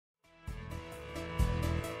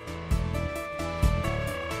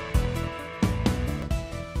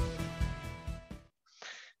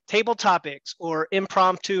table topics or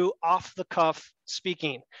impromptu off the cuff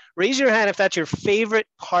speaking. Raise your hand if that's your favorite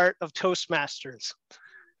part of Toastmasters.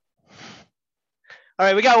 All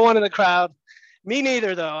right, we got one in the crowd. Me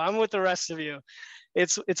neither, though. I'm with the rest of you.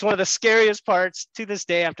 It's one of the scariest parts to this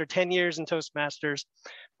day after 10 years in Toastmasters.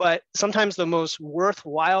 But sometimes the most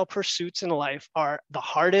worthwhile pursuits in life are the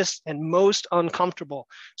hardest and most uncomfortable,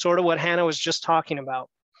 sort of what Hannah was just talking about.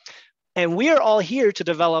 And we are all here to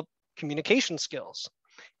develop communication skills.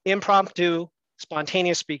 Impromptu,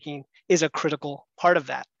 spontaneous speaking is a critical part of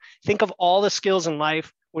that. Think of all the skills in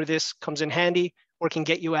life where this comes in handy or can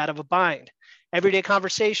get you out of a bind. Everyday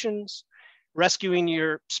conversations, rescuing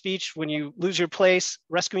your speech when you lose your place,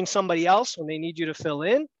 rescuing somebody else when they need you to fill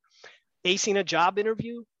in, acing a job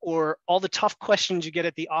interview, or all the tough questions you get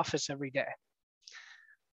at the office every day.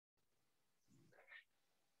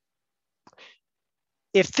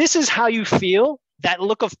 If this is how you feel, that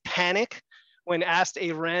look of panic when asked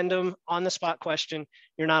a random on-the-spot question,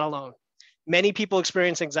 you're not alone. Many people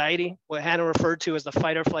experience anxiety, what Hannah referred to as the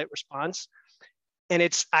fight or flight response. And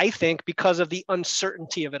it's, I think, because of the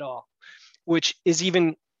uncertainty of it all, which is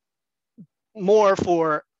even more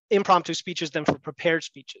for impromptu speeches than for prepared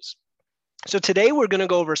speeches. So today we're going to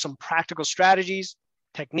go over some practical strategies,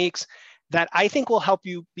 techniques that I think will help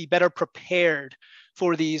you be better prepared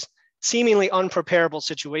for these seemingly unpreparable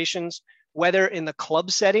situations, whether in the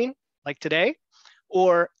club setting like today,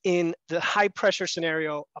 or in the high pressure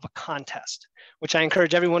scenario of a contest, which I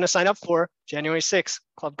encourage everyone to sign up for January 6th,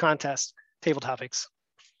 club contest, table topics.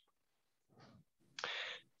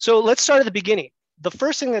 So let's start at the beginning. The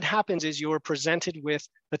first thing that happens is you're presented with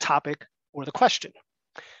the topic or the question.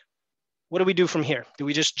 What do we do from here? Do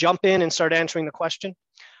we just jump in and start answering the question?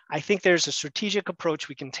 I think there's a strategic approach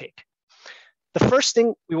we can take. The first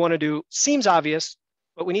thing we want to do seems obvious,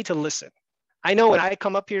 but we need to listen. I know when I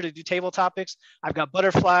come up here to do table topics, I've got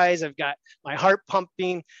butterflies, I've got my heart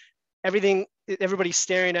pumping, everybody's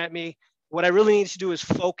staring at me. What I really need to do is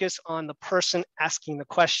focus on the person asking the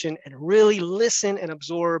question and really listen and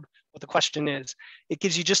absorb what the question is. It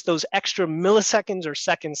gives you just those extra milliseconds or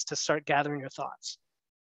seconds to start gathering your thoughts.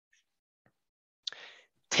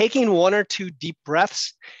 Taking 1 or 2 deep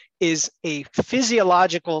breaths is a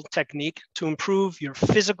physiological technique to improve your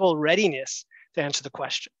physical readiness to answer the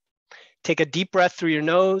question. Take a deep breath through your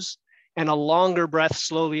nose and a longer breath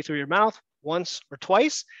slowly through your mouth once or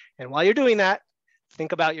twice. And while you're doing that,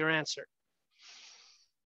 think about your answer.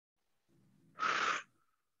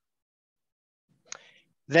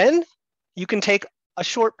 Then you can take a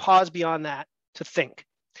short pause beyond that to think.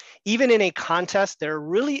 Even in a contest, there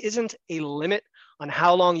really isn't a limit on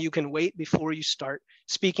how long you can wait before you start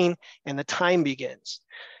speaking and the time begins.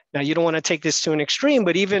 Now, you don't want to take this to an extreme,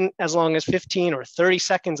 but even as long as 15 or 30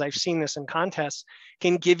 seconds, I've seen this in contests,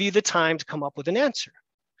 can give you the time to come up with an answer.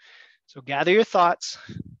 So gather your thoughts,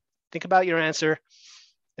 think about your answer,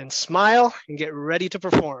 then smile and get ready to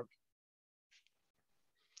perform.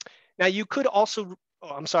 Now, you could also,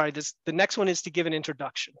 the next one is to give an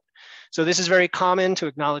introduction. So this is very common to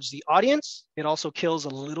acknowledge the audience. It also kills a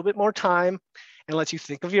little bit more time and lets you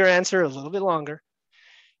think of your answer a little bit longer.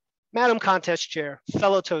 Madam Contest Chair,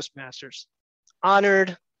 fellow Toastmasters,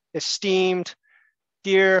 honored, esteemed,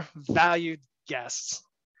 dear, valued guests.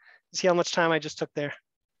 See how much time I just took there?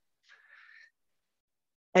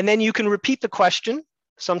 And then you can repeat the question.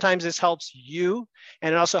 Sometimes this helps you,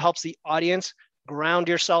 and it also helps the audience ground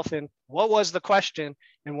yourself in what was the question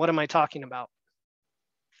and what am I talking about?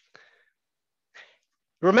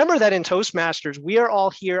 Remember that in Toastmasters, we are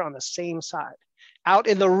all here on the same side. Out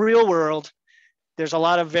in the real world, there's a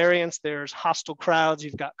lot of variance. There's hostile crowds.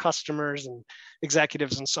 You've got customers and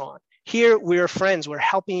executives and so on. Here, we're friends. We're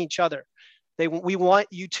helping each other. We want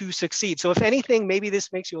you to succeed. So if anything, maybe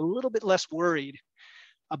this makes you a little bit less worried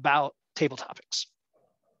about table topics.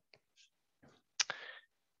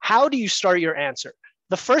 How do you start your answer?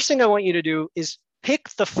 The first thing I want you to do is pick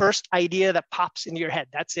the first idea that pops into your head.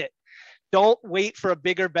 That's it. Don't wait for a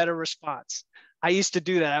bigger, better response. I used to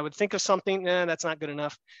do that. I would think of something, that's not good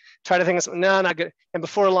enough. Try to think of something, no, not good. And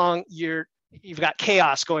before long, you've got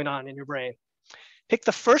chaos going on in your brain. Pick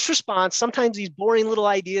the first response. Sometimes these boring little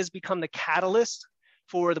ideas become the catalyst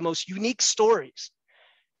for the most unique stories.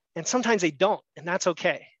 And sometimes they don't, and that's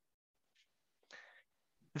okay.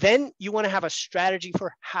 Then you want to have a strategy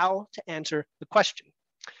for how to answer the question.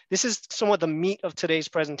 This is somewhat the meat of today's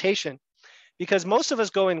presentation, because most of us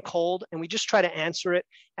go in cold and we just try to answer it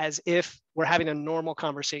as if we're having a normal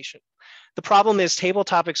conversation. The problem is table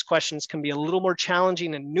topics questions can be a little more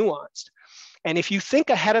challenging and nuanced. And if you think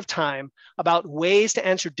ahead of time about ways to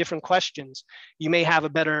answer different questions, you may have a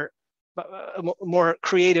better more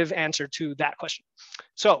creative answer to that question.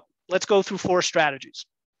 So let's go through 4 strategies.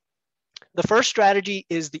 The first strategy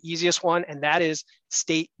is the easiest one, and that is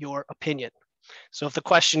state your opinion. So if the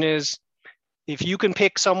question is, if you can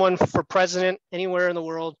pick someone for president anywhere in the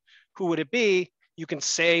world, who would it be? You can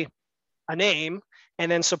say a name and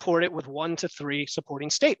then support it with 1 to 3 supporting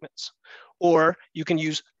statements. Or you can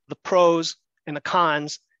use the pros and the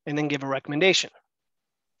cons and then give a recommendation.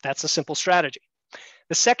 That's a simple strategy.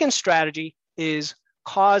 The second strategy is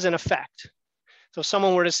cause and effect. So if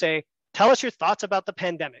someone were to say, tell us your thoughts about the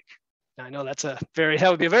pandemic. Now, I know that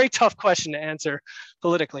would be a very tough question to answer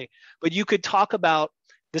politically, but you could talk about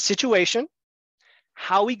the situation,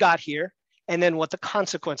 how we got here, and then what the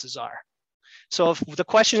consequences are. So if the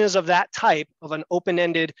question is of that type, of an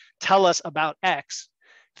open-ended, tell us about X,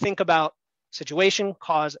 think about situation,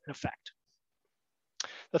 cause, and effect.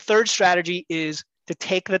 The third strategy is to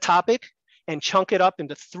take the topic and chunk it up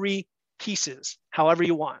into 3 pieces, however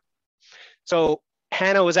you want. So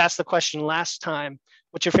Hannah was asked the question last time,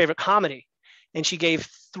 what's your favorite comedy? And she gave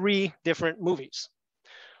 3 different movies.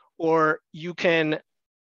 Or you can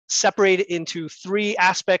separate it into 3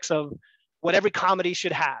 aspects of what every comedy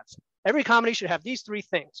should have. Every comedy should have these 3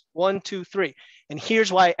 things, 1, 2, 3. And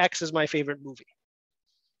here's why X is my favorite movie.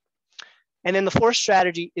 And then the 4th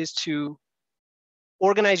strategy is to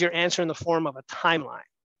organize your answer in the form of a timeline.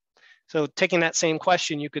 So taking that same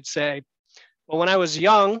question, you could say, well, when I was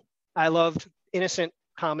young, I loved innocent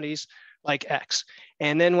comedies like X.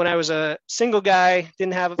 And then when I was a single guy,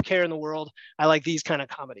 didn't have a care in the world, I like these kind of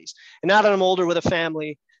comedies. And now that I'm older with a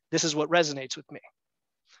family, this is what resonates with me.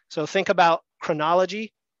 So think about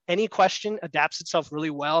chronology. Any question adapts itself really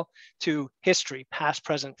well to history, past,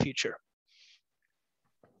 present, future.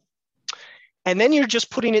 And then you're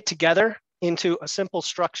just putting it together into a simple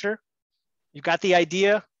structure. You've got the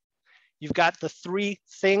idea, you've got the 3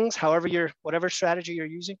 things, whatever strategy you're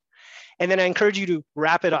using. And then I encourage you to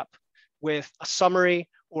wrap it up with a summary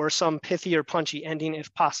or some pithy or punchy ending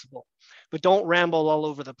if possible. But don't ramble all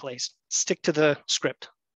over the place. Stick to the script.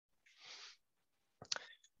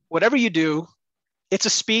 Whatever you do, it's a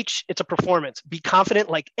speech, it's a performance. Be confident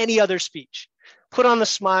like any other speech. Put on the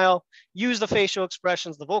smile, use the facial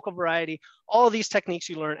expressions, the vocal variety, all of these techniques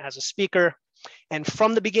you learn as a speaker. And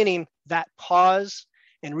from the beginning, that pause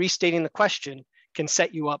and restating the question can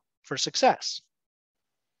set you up for success.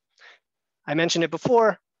 I mentioned it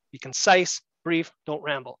before, be concise, brief, don't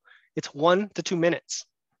ramble. It's 1 to 2 minutes.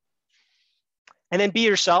 And then be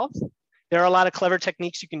yourself. There are a lot of clever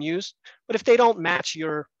techniques you can use, but if they don't match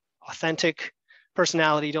your authentic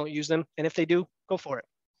personality, don't use them. And if they do, go for it.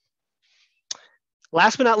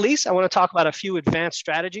 Last but not least, I want to talk about a few advanced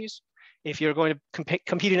strategies. If you're going to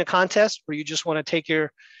compete in a contest where you just want to take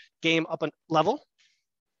your game up a level.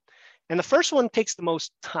 And the first one takes the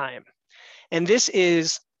most time. And this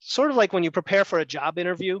is sort of like when you prepare for a job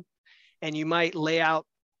interview and you might lay out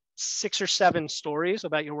 6 or 7 stories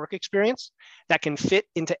about your work experience that can fit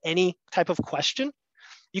into any type of question.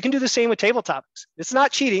 You can do the same with table topics. It's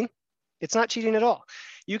not cheating. It's not cheating at all.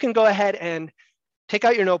 You can go ahead and take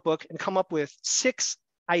out your notebook and come up with 6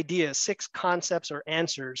 ideas, 6 concepts or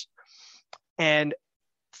answers, and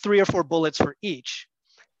 3 or 4 bullets for each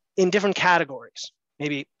in different categories,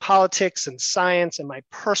 maybe politics and science and my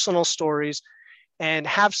personal stories, and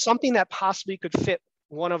have something that possibly could fit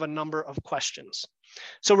one of a number of questions.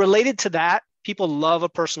 So related to that, people love a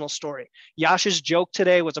personal story. Yash's joke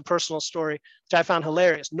today was a personal story, which I found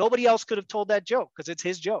hilarious. Nobody else could have told that joke because it's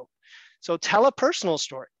his joke. So tell a personal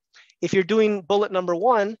story. If you're doing bullet number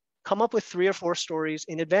 1, come up with 3 or 4 stories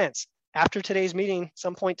in advance. After today's meeting,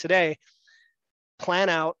 some point today, plan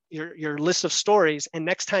out your list of stories. And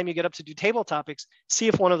next time you get up to do table topics, see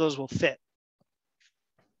if one of those will fit.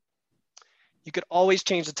 You could always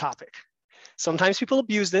change the topic. Sometimes people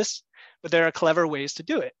abuse this, but there are clever ways to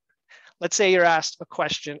do it. Let's say you're asked a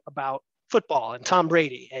question about football and Tom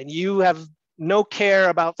Brady, and you have no care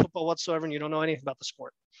about football whatsoever, and you don't know anything about the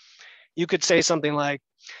sport. You could say something like,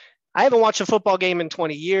 I haven't watched a football game in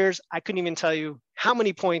 20 years. I couldn't even tell you how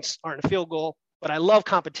many points are in a field goal, but I love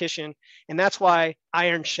competition. And that's why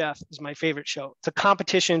Iron Chef is my favorite show. It's a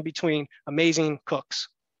competition between amazing cooks.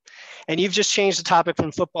 And you've just changed the topic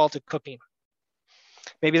from football to cooking.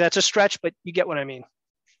 Maybe that's a stretch, but you get what I mean.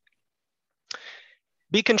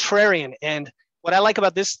 Be contrarian. And what I like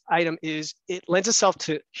about this item is it lends itself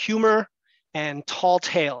to humor and tall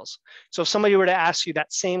tales. So if somebody were to ask you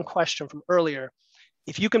that same question from earlier,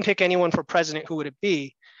 if you can pick anyone for president, who would it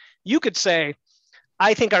be? You could say,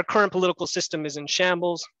 I think our current political system is in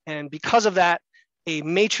shambles. And because of that, a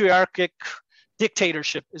matriarchic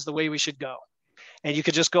dictatorship is the way we should go. And you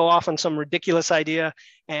could just go off on some ridiculous idea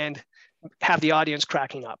and have the audience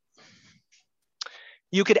cracking up.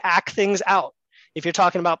 You could act things out. If you're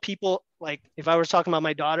talking about people, like if I was talking about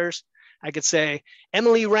my daughters, I could say,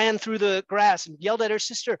 Emily ran through the grass and yelled at her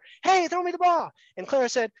sister, hey, throw me the ball. And Clara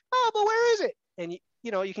said, oh, but where is it? And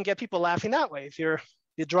you can get people laughing that way if you're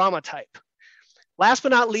the drama type. Last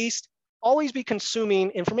but not least, always be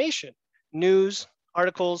consuming information, news,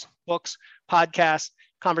 articles, books, podcasts,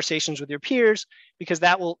 conversations with your peers, because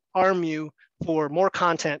that will arm you for more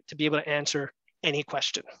content to be able to answer any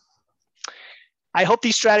question. I hope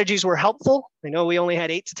these strategies were helpful. I know we only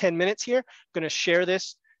had 8 to 10 minutes here. I'm going to share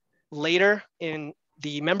this later in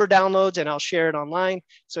the member downloads, and I'll share it online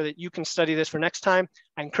so that you can study this for next time.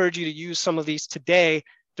 I encourage you to use some of these today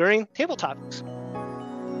during table topics.